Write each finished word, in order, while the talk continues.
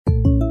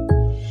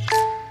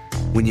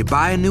When you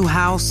buy a new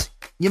house,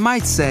 you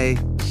might say,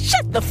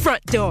 "Shut the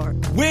front door."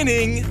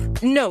 Winning!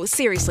 No,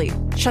 seriously.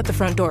 Shut the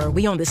front door.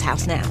 We own this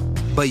house now.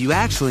 but you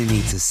actually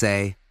need to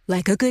say,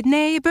 like a good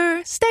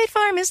neighbor, State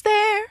Farm is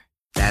there.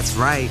 That's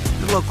right.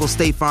 The local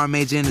State Farm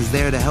agent is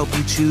there to help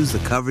you choose the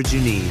coverage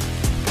you need.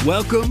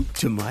 Welcome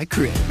to my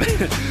crib.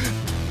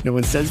 No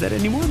one says that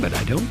anymore, but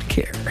I don't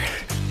care.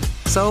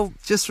 So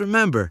just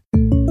remember,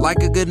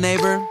 like a good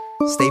neighbor,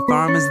 State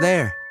Farm is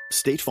there.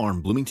 State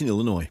Farm, Bloomington,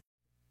 Illinois.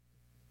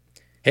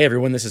 Hey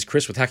everyone, this is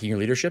Chris with Hacking Your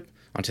Leadership.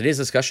 On today's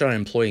discussion on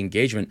employee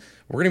engagement,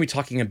 we're going to be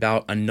talking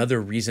about another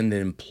reason that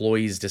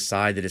employees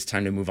decide that it's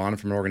time to move on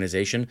from an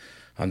organization.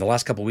 The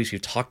last couple of weeks,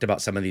 we've talked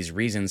about some of these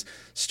reasons,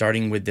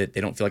 starting with that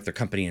they don't feel like their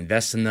company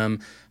invests in them,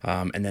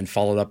 and then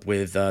followed up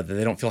with that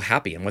they don't feel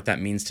happy and what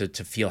that means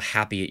to feel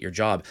happy at your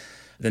job.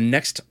 The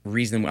next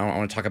reason I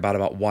want to talk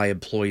about why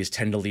employees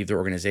tend to leave their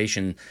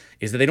organization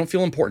is that they don't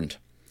feel important.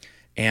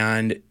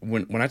 And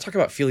when I talk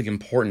about feeling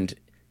important,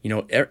 you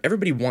know,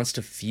 everybody wants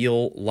to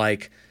feel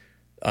like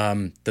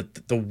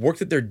the work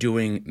that they're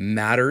doing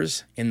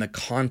matters in the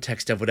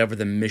context of whatever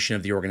the mission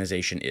of the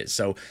organization is.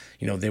 So,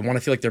 you know, they want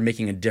to feel like they're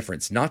making a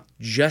difference, not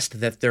just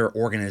that their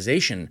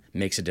organization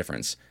makes a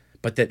difference,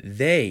 but that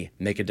they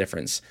make a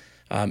difference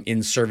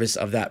in service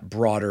of that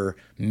broader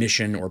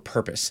mission or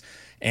purpose.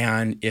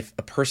 And if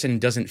a person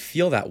doesn't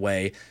feel that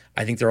way,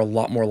 I think they're a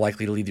lot more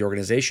likely to leave the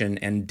organization.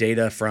 And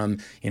data from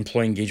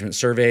employee engagement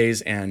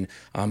surveys and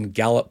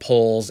Gallup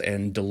polls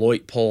and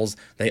Deloitte polls,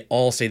 they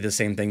all say the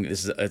same thing.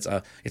 It's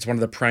one of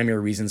the primary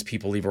reasons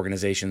people leave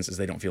organizations is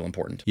they don't feel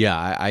important.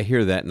 Yeah, I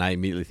hear that, and I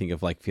immediately think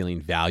of like feeling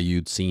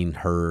valued, seen,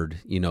 heard.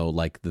 You know,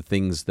 like the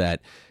things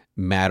that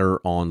matter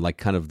on like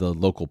kind of the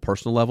local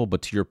personal level.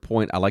 But to your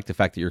point, I like the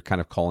fact that you're kind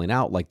of calling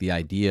out like the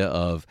idea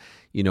of,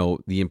 you know,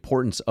 the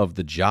importance of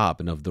the job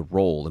and of the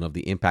role and of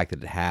the impact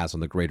that it has on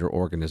the greater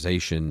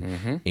organization.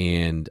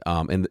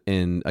 Mm-hmm.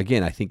 And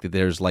again, I think that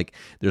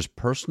there's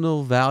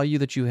personal value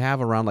that you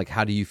have around like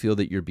how do you feel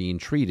that you're being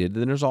treated.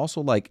 And then there's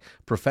also like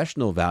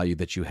professional value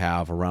that you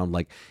have around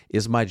like,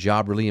 is my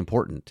job really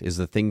important? Is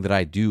the thing that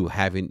I do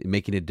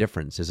making a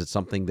difference? Is it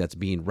something that's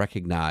being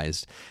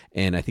recognized?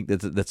 And I think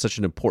that's such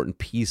an important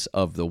piece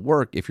of the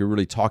work if you're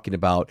really talking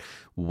about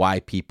why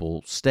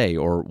people stay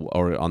or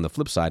on the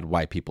flip side,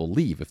 why people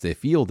leave. If they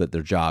feel that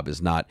their job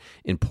is not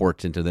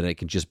important and that it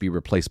can just be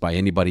replaced by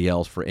anybody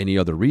else for any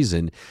other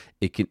reason,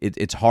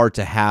 it's hard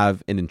to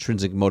have an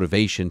intrinsic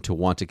motivation to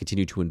want to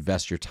continue to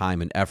invest your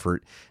time and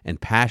effort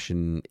and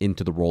passion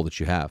into the role that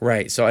you have.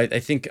 Right. So I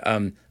think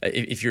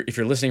if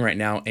you're listening right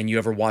now and you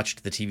ever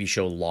watched the TV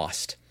show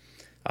Lost,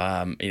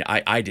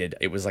 I did.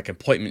 It was like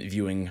appointment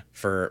viewing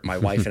for my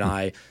wife and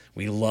I.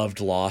 We loved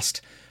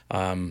Lost.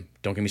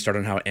 Don't get me started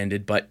on how it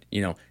ended, but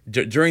you know,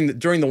 during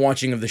the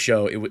watching of the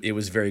show, it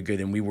was very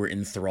good, and we were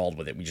enthralled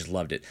with it. We just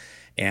loved it.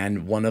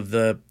 And one of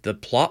the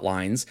plot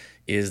lines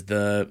is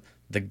the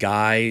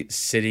guy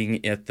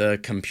sitting at the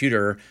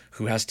computer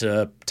who has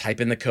to type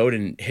in the code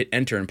and hit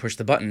enter and push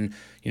the button,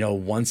 you know,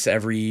 once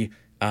every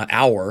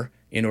hour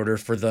in order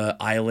for the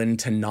island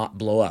to not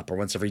blow up, or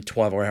once every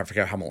 12 hours, I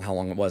forget how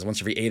long it was,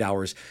 once every 8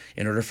 hours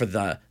in order for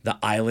the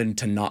island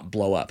to not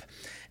blow up.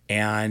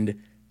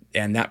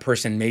 And that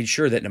person made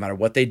sure that no matter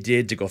what they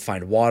did to go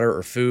find water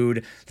or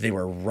food, they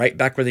were right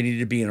back where they needed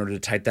to be in order to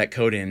type that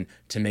code in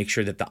to make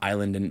sure that the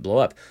island didn't blow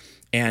up.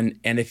 And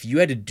if you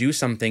had to do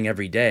something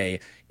every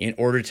day in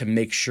order to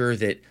make sure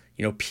that,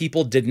 you know,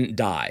 people didn't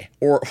die,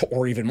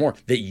 or even more,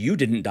 that you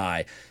didn't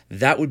die,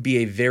 that would be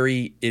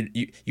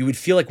you would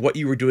feel like what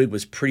you were doing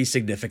was pretty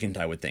significant,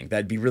 I would think.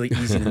 That'd be really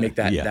easy to make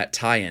that, that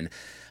tie-in.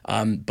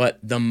 But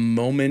the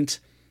moment,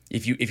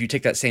 if you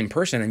take that same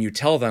person and you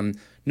tell them,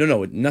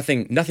 no,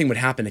 nothing would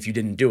happen if you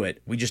didn't do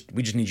it. We just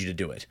need you to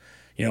do it.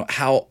 You know,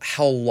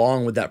 how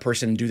long would that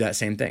person do that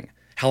same thing?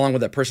 How long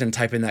would that person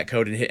type in that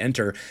code and hit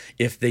enter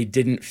if they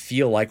didn't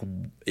feel like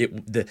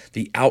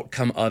the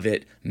outcome of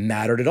it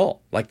mattered at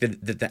all, like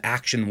the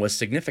action was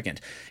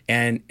significant?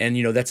 And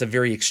you know, that's a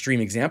very extreme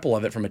example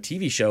of it from a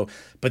TV show,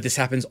 but this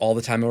happens all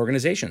the time in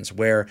organizations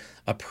where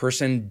a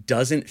person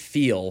doesn't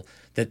feel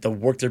that the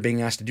work they're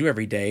being asked to do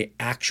every day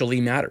actually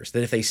matters,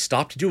 that if they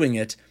stopped doing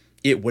it,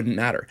 it wouldn't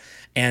matter.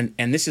 And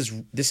this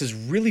is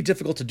really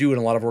difficult to do in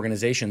a lot of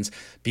organizations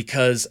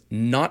because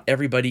not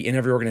everybody in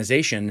every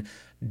organization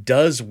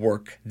does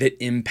work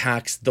that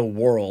impacts the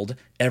world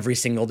every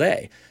single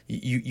day.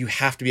 You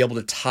have to be able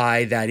to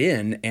tie that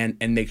in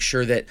and make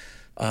sure that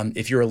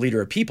if you're a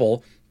leader of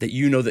people, that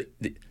you know that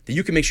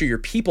you can make sure your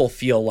people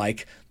feel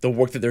like the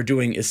work that they're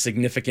doing is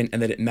significant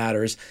and that it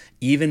matters,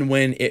 even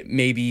when it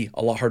may be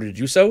a lot harder to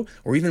do so,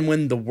 or even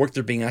when the work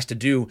they're being asked to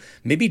do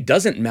maybe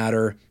doesn't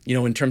matter, you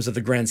know, in terms of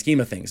the grand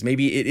scheme of things.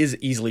 Maybe it is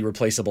easily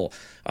replaceable,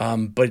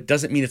 but it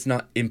doesn't mean it's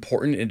not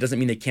important. It doesn't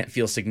mean they can't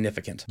feel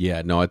significant.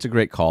 Yeah, no, it's a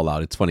great call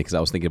out. It's funny because I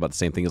was thinking about the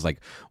same thing. It's like,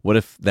 what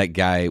if that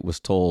guy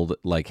was told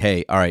like,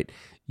 hey, all right,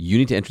 you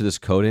need to enter this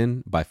code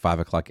in by 5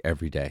 o'clock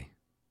every day.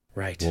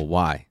 Right. Well,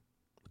 why?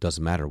 It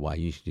doesn't matter why.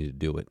 You just need to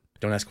do it.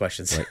 Don't ask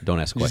questions. Right? Don't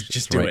ask questions.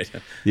 Just do right?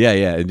 it. Yeah,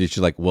 yeah. And it's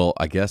just like, well,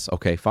 I guess,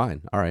 okay,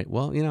 fine. All right.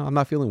 Well, I'm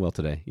not feeling well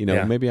today.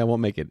 Yeah. Maybe I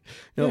won't make it.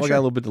 I got sure. a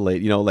little bit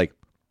delayed. Like,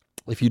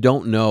 if you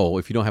don't know,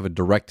 if you don't have a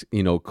direct,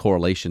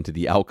 correlation to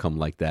the outcome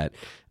like that,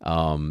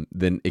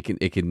 then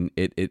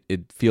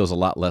it feels a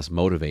lot less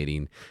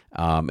motivating.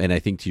 And I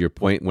think to your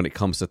point, when it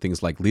comes to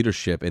things like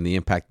leadership and the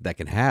impact that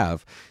can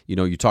have,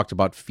 you talked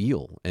about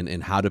feel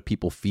and how do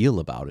people feel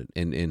about it,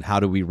 and how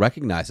do we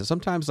recognize it?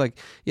 Sometimes, like,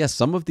 yes,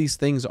 some of these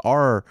things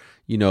are,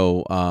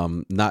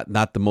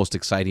 not the most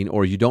exciting,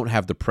 or you don't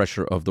have the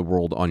pressure of the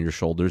world on your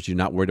shoulders. You're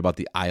not worried about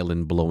the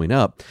island blowing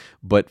up.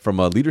 But from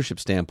a leadership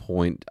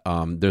standpoint,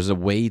 there's a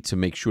way to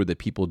make sure that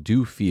people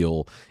do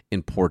feel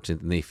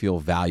important and they feel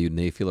valued and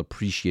they feel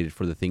appreciated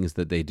for the things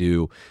that they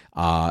do,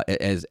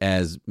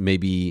 as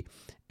maybe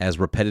as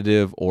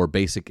repetitive or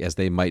basic as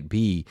they might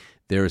be.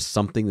 There is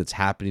something that's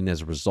happening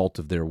as a result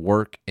of their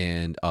work.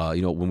 And,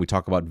 when we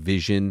talk about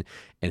vision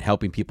and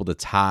helping people to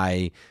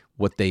tie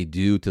what they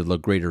do to the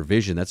greater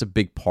vision, that's a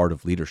big part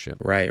of leadership.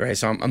 Right.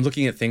 So I'm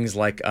looking at things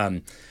like,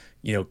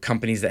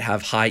 companies that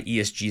have high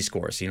ESG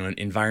scores,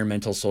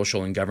 environmental,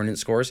 social, and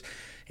governance scores.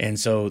 And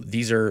so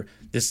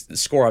this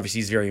score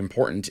obviously is very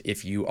important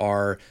if you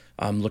are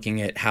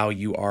looking at how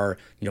you are,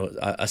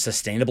 a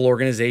sustainable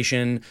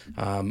organization,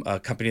 a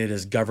company that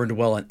is governed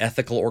well, an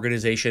ethical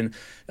organization.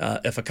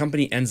 If a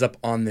company ends up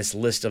on this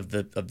list of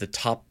the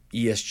top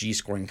ESG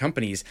scoring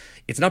companies,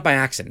 it's not by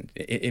accident.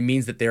 It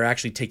means that they're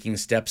actually taking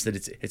steps that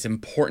it's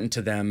important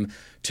to them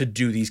to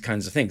do these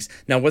kinds of things.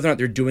 Now, whether or not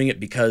they're doing it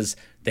because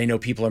they know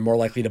people are more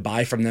likely to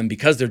buy from them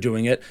because they're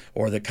doing it,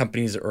 or the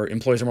companies or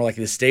employees are more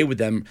likely to stay with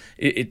them,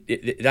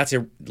 that's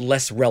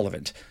less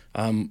relevant.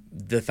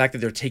 The fact that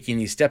they're taking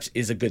these steps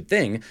is a good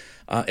thing.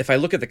 If I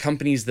look at the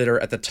companies that are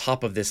at the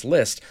top of this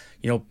list,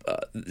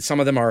 some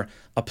of them are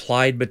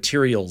Applied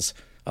Materials,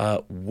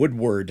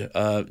 Woodward,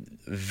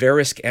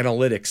 Verisk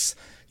Analytics.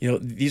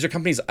 These are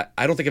companies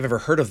I don't think I've ever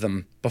heard of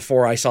them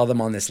before I saw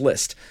them on this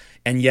list,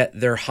 and yet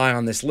they're high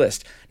on this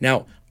list.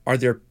 Now, are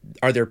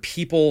there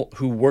people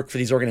who work for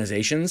these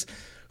organizations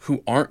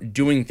who aren't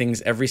doing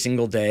things every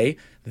single day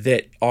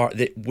that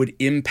would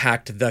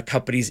impact the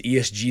company's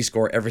ESG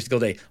score every single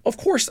day? Of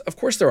course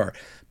there are.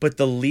 But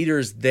the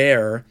leaders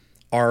there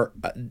are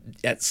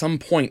at some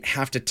point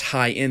have to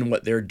tie in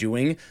what they're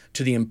doing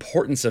to the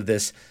importance of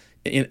this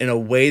in a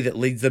way that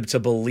leads them to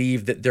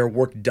believe that their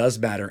work does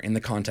matter in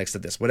the context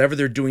of this. Whatever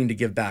they're doing to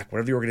give back,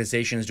 whatever the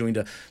organization is doing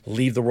to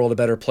leave the world a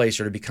better place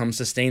or to become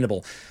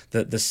sustainable,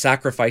 the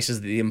sacrifices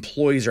that the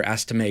employees are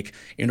asked to make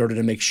in order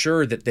to make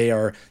sure that they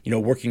are,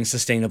 working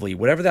sustainably,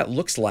 whatever that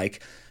looks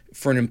like.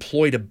 For an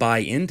employee to buy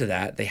into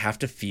that, they have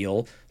to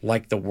feel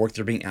like the work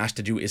they're being asked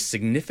to do is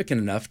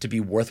significant enough to be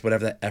worth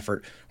whatever that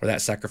effort or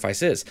that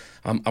sacrifice is.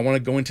 I want to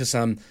go into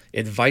some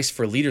advice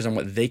for leaders on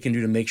what they can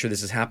do to make sure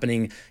this is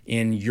happening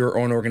in your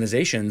own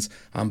organizations.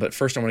 But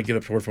first, I want to give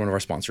a word for one of our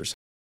sponsors.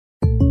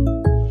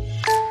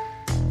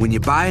 When you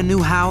buy a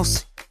new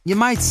house, you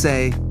might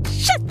say,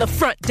 Shut the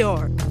front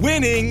door!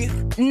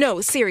 Winning!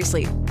 No,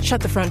 seriously.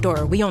 Shut the front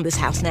door. We own this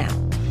house now.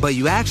 but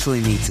you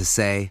actually need to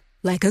say,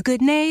 Like a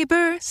good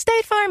neighbor,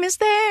 State Farm is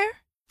there.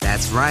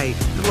 that's right.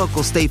 The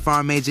local State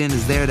Farm agent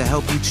is there to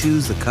help you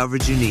choose the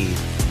coverage you need.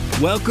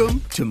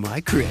 Welcome to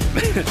my crib.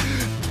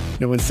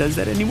 No one says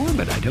that anymore,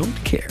 but I don't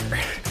care.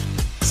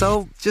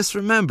 So just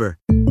remember,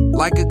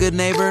 like a good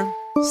neighbor,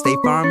 State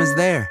Farm is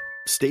there.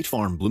 State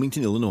Farm,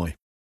 Bloomington, Illinois.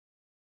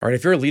 All right,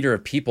 if you're a leader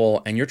of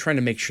people and you're trying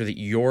to make sure that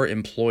your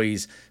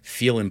employees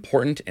feel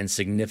important and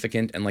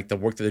significant and like the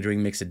work that they're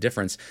doing makes a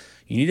difference,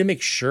 you need to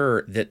make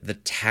sure that the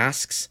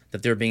tasks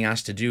that they're being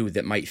asked to do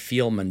that might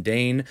feel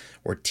mundane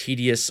or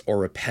tedious or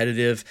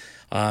repetitive,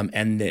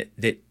 and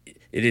that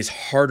it is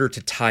harder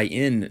to tie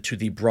in to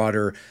the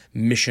broader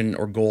mission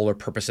or goal or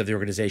purpose of the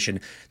organization,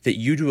 that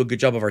you do a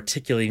good job of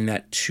articulating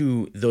that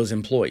to those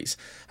employees.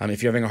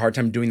 If you're having a hard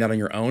time doing that on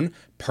your own,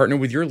 partner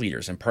with your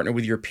leaders and partner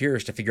with your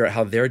peers to figure out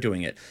how they're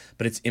doing it.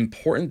 But it's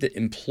important that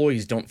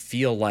employees don't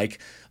feel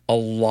like a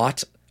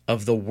lot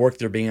of the work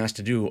they're being asked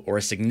to do, or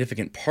a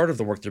significant part of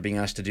the work they're being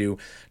asked to do,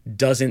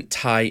 doesn't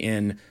tie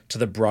in to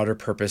the broader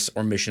purpose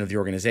or mission of the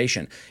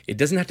organization. It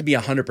doesn't have to be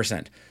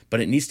 100%, but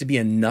it needs to be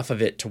enough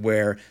of it to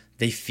where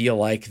they feel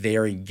like they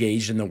are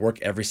engaged in the work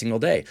every single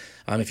day.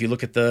 If you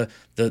look at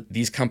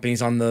these companies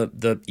on the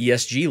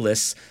ESG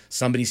lists,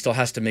 somebody still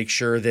has to make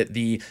sure that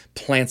the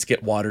plants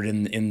get watered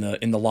in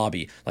the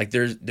lobby. Like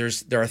there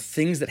are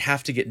things that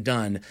have to get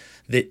done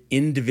that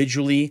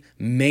individually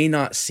may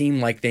not seem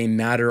like they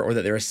matter or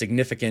that they're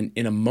significant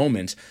in a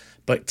moment,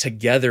 but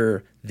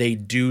together they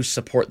do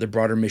support the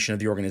broader mission of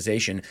the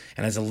organization.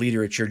 And as a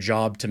leader, it's your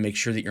job to make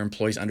sure that your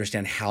employees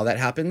understand how that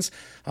happens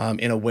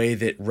in a way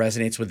that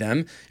resonates with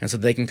them, and so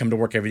they can come to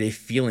work every day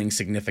feeling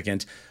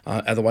significant.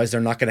 Otherwise, they're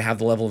not going to have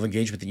the level of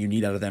engagement that you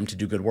need out of them to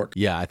do good work.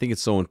 Yeah, I think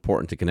it's so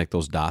important to connect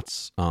those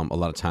dots a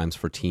lot of times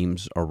for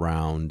teams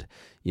around,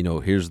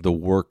 here's the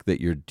work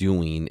that you're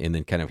doing, and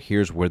then kind of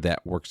here's where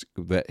that work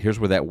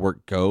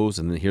goes,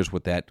 and then here's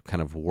what that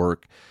kind of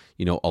work,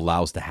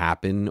 allows to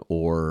happen,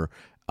 or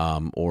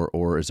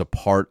or is a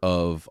part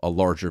of a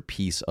larger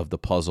piece of the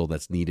puzzle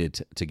that's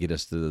needed to get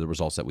us to the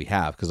results that we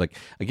have. Because, like,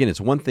 again,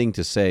 it's one thing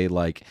to say,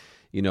 like,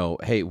 you know,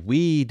 hey,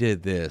 we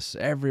did this,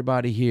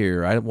 everybody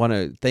here. I want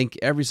to thank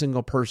every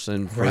single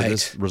person for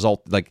this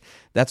result. Like,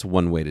 that's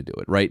one way to do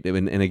it, right?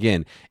 And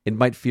again, it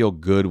might feel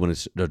good when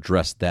it's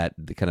addressed that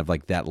kind of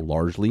like that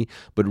largely,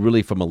 but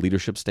really from a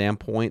leadership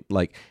standpoint,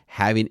 like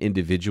having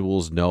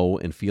individuals know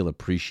and feel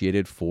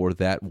appreciated for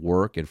that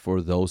work and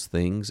for those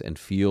things and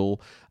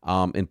feel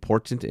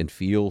important and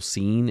feel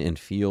seen and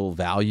feel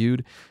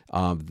valued,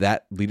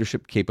 that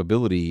leadership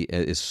capability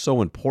is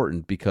so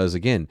important because,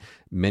 again,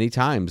 many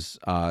times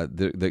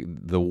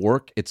the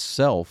work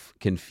itself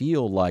can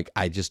feel like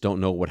I just don't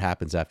know what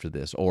happens after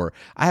this, or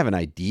I have an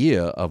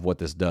idea of what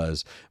this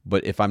does,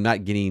 but if I'm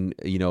not getting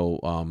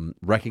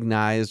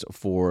recognized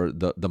for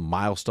the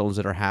milestones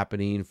that are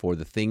happening, for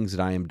the things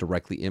that I am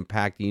directly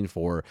impacting,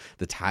 for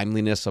the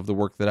timeliness of the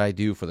work that I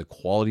do, for the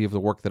quality of the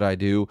work that I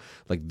do,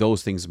 like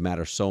those things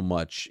matter so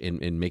much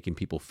in making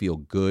people feel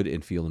good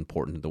and feel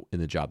important in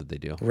the job that they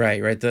do.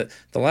 Right. The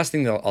last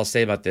thing that I'll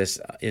say about this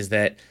is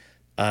that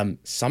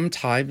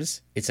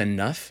sometimes it's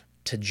enough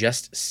to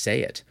just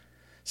say it.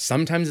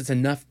 Sometimes it's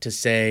enough to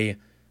say,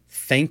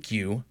 thank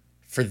you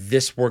for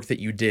this work that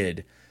you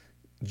did.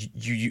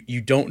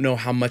 You don't know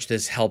how much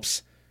this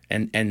helps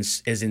and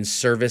is in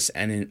service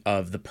and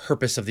of the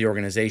purpose of the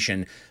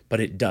organization, but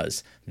it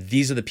does.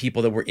 These are the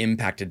people that were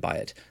impacted by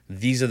it.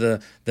 These are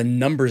the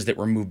numbers that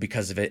were moved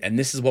because of it, and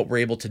this is what we're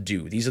able to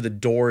do. These are the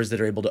doors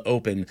that are able to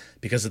open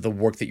because of the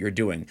work that you're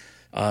doing.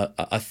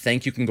 A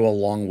thank you can go a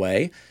long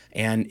way,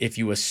 and if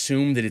you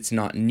assume that it's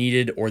not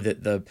needed or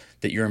that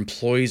your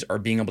employees are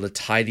being able to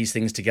tie these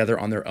things together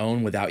on their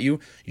own without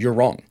you, you're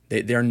wrong.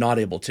 They're not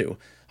able to.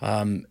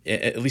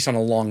 At least on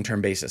a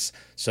long-term basis.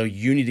 So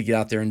you need to get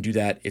out there and do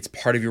that. It's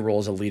part of your role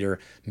as a leader.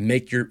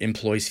 Make your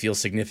employees feel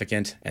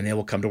significant, and they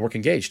will come to work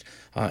engaged.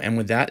 And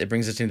with that, it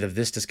brings us into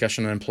this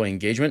discussion on employee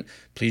engagement.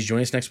 Please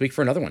join us next week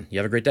for another one. You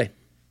have a great day.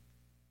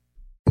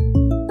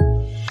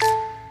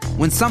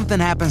 When something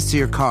happens to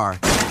your car,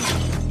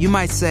 you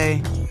might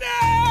say,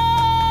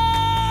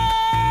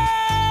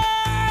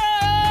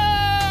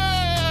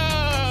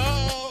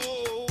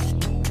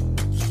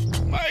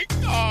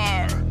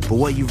 but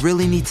what you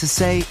really need to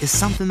say is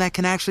something that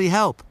can actually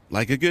help.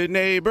 Like a good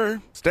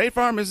neighbor, State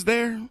Farm is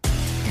there.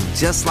 And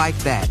just like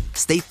that,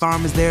 State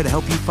Farm is there to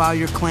help you file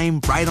your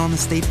claim right on the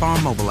State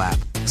Farm mobile app.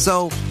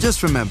 So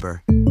just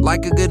remember,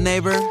 like a good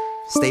neighbor,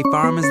 State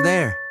Farm is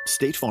there.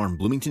 State Farm,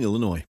 Bloomington, Illinois.